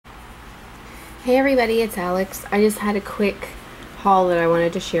Hey everybody, it's Alex. I just had a quick haul that I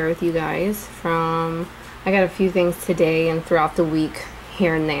wanted to share with you guys I got a few things today and throughout the week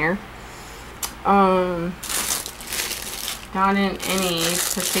here and there. Not in any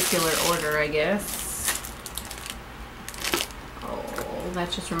particular order, I guess. Oh, that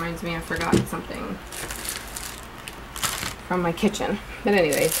just reminds me I forgot something from my kitchen. But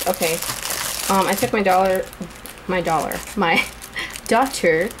anyways, okay. I took my daughter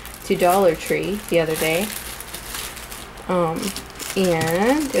to Dollar Tree the other day, and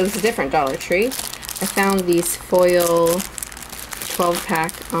it was a different Dollar Tree. I found these foil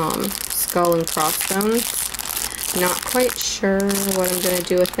 12-pack skull and crossbones. Not quite sure what I'm going to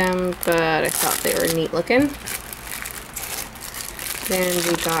do with them, but I thought they were neat looking. Then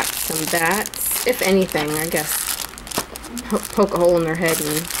we got some bats, if anything, I guess. Poke a hole in their head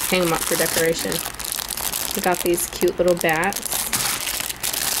and hang them up for decoration. We got these cute little bats.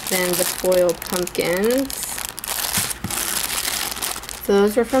 Then the foil pumpkins. So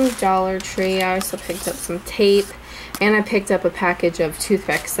those were from Dollar Tree. I also picked up some tape, and I picked up a package of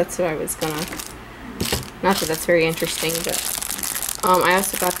toothpicks. That's what I was gonna, not that that's very interesting, but I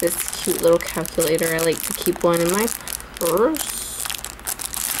also got this cute little calculator. I like to keep one in my purse.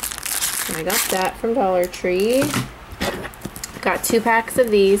 And I got that from Dollar Tree. Got 2 packs of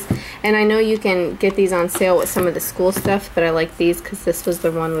these, and I know you can get these on sale with some of the school stuff, but I like these because this was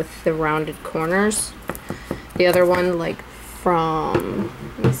the one with the rounded corners. The other one, like from,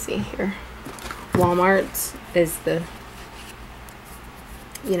 let me see here, Walmart, is the,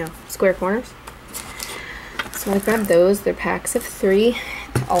 you know, square corners. So I grabbed those. They're packs of 3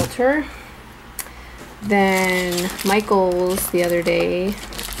 to alter. Then Micheals the other day,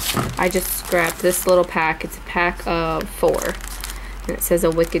 I just grabbed this little pack. It's a pack of 4. And it says a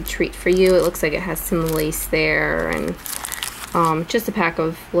wicked treat for you. It looks like it has some lace there, and just a pack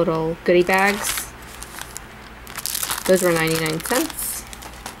of little goodie bags. Those were 99 cents.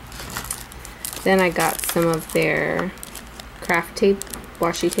 Then I got some of their craft tape,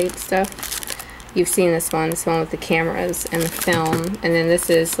 washi tape stuff. You've seen this one with the cameras and the film. And then this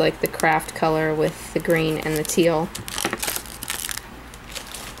is like the craft color with the green and the teal.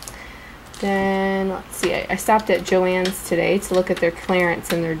 Then, let's see, I stopped at JoAnnes today to look at their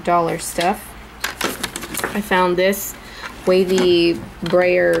clearance and their dollar stuff. I found this wavy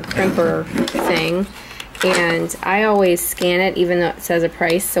brayer crimper thing, and I always scan it even though it says a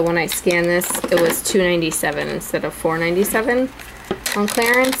price. So when I scanned this, it was $2.97 instead of $4.97 on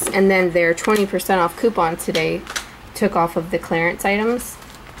clearance. And then their 20% off coupon today took off of the clearance items.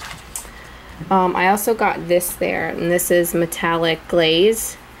 I also got this there, and this is metallic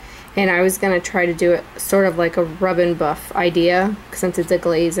glaze. And I was going to try to do it sort of like a rub and buff idea, since it's a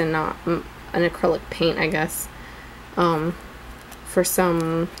glaze and not an acrylic paint, I guess. For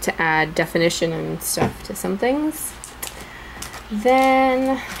some, to add definition and stuff to some things.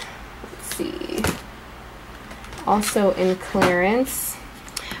 Then, let's see. Also in clearance,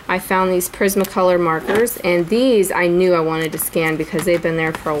 I found these Prismacolor markers. And these I knew I wanted to scan because they've been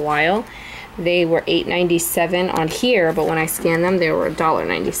there for a while. They were $8.97 on here, but when I scanned them, they were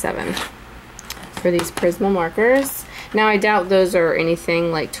 $1.97 for these Prisma markers. Now, I doubt those are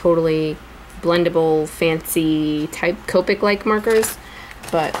anything like totally blendable, fancy type Copic-like markers,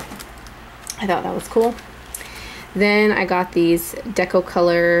 but I thought that was cool. Then I got these Deco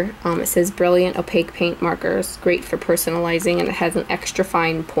Color, it says Brilliant Opaque Paint markers, great for personalizing, and it has an extra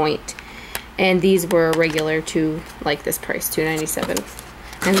fine point. And these were regular to like this price, $2.97.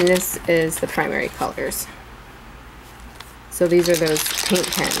 And this is the primary colors. So these are those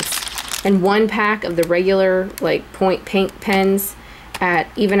paint pens. And 1 pack of the regular like point paint pens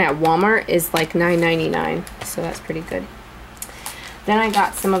even at Walmart is like $9.99. So that's pretty good. Then I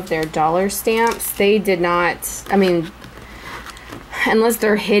got some of their dollar stamps. They did not, I mean, unless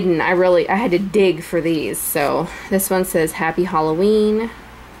they're hidden, I had to dig for these. So this one says Happy Halloween.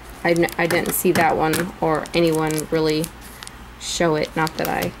 I didn't see that one or anyone really show it, not that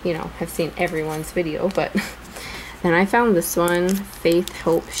I, you know, have seen everyone's video, but then I found this one, Faith,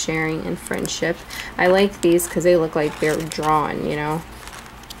 Hope, Sharing, and Friendship. I like these because they look like they're drawn, you know.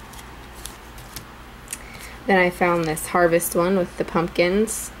 Then I found this Harvest one with the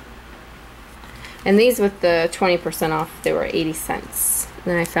pumpkins, and these with the 20% off, they were 80 cents.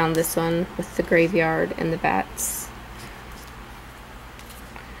 Then I found this one with the graveyard and the bats.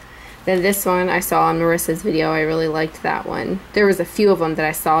 Then this one I saw on Marissa's video. I really liked that one. There was a few of them that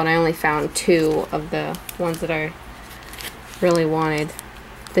I saw, and I only found 2 of the ones that I really wanted.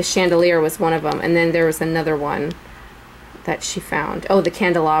 The chandelier was one of them, and then there was another one that she found. Oh, the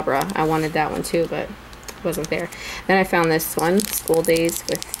candelabra. I wanted that one too, but it wasn't there. Then I found this one, School Days,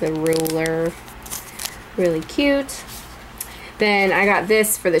 with the ruler Really cute. Then I got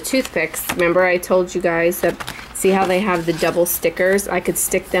this for the toothpicks. Remember I told you guys that, see how they have the double stickers? I could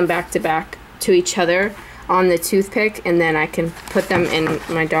stick them back to back to each other on the toothpick, and then I can put them in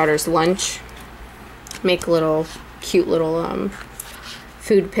my daughter's lunch. Make little cute little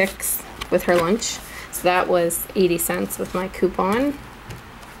food picks with her lunch. So that was 80 cents with my coupon.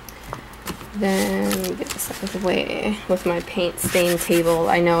 Then get this out of the way with my paint stain table.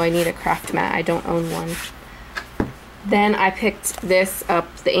 I know I need a craft mat. I don't own one. Then I picked this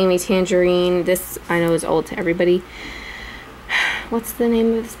up, the Amy Tangerine. This I know is old to everybody. What's the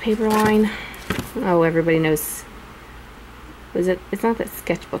name of this paper line? Oh, everybody knows. Was it? It's not that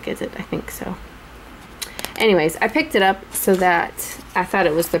sketchbook, is it? I think so. Anyways, I picked it up so that I thought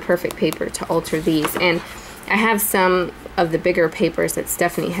it was the perfect paper to alter these. And I have some of the bigger papers that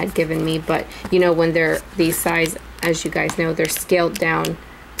Stephanie had given me, but you know, when they're these size, as you guys know, they're scaled down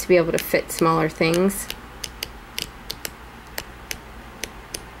to be able to fit smaller things.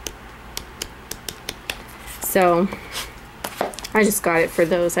 So I just got it for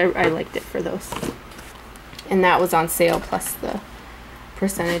those. I liked it for those. And that was on sale plus the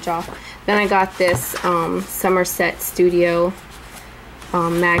percentage off. Then I got this Somerset Studio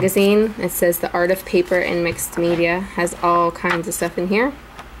magazine. It says The Art of Paper and Mixed Media. Has all kinds of stuff in here.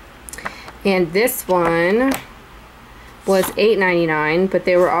 And this one was $8.99, but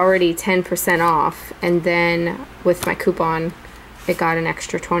they were already 10% off. And then with my coupon, it got an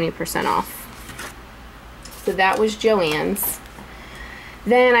extra 20% off. So that was JoAnnes.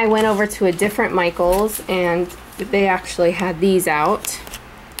 Then I went over to a different Micheals, and they actually had these out.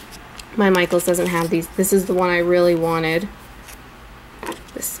 My Micheals doesn't have these. This is the one I really wanted.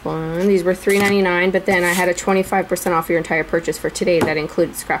 This one. These were $3.99, but then I had a 25% off your entire purchase for today that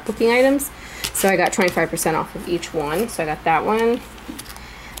included scrapbooking items. So I got 25% off of each one. So I got that one.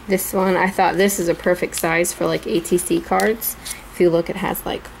 This one, I thought this is a perfect size for like ATC cards. If you look, it has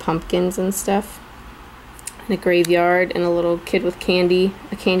like pumpkins and stuff. And a graveyard and a little kid with candy,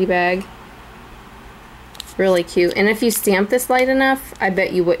 a candy bag. Really cute. And if you stamp this light enough, I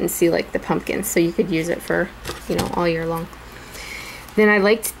bet you wouldn't see like the pumpkins, so you could use it for, you know, all year long. Then I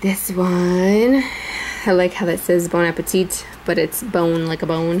liked this one. I like how that says Bon Appetit, but it's bone like a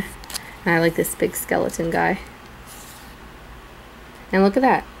bone. And I like this big skeleton guy. And look at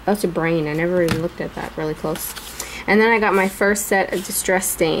that. That's a brain. I never even looked at that really close. And then I got my first set of distress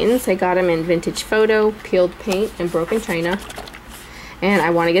stains. I got them in vintage photo, peeled paint, and broken china. And I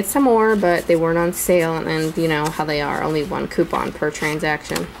want to get some more, but they weren't on sale, and you know how they are, only one coupon per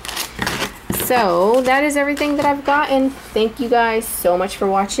transaction. So that is everything that I've gotten. Thank you guys so much for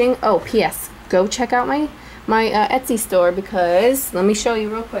watching. Oh, P.S. Go check out my Etsy store, because let me show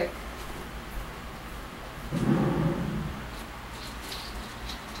you real quick.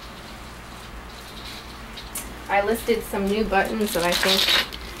 I listed some new buttons that I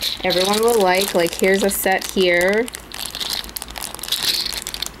think everyone will like. Like here's a set here.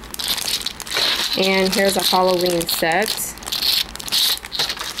 And here's a Halloween set.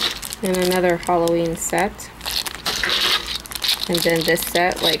 And another Halloween set. And then this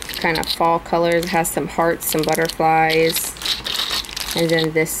set, like kind of fall colors, has some hearts, some butterflies. And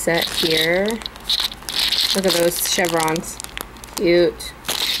then this set here. Look at those chevrons. Cute.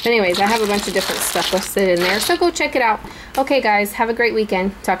 But anyways, I have a bunch of different stuff listed in there, so go check it out. Okay guys, have a great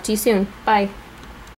weekend. Talk to you soon. Bye.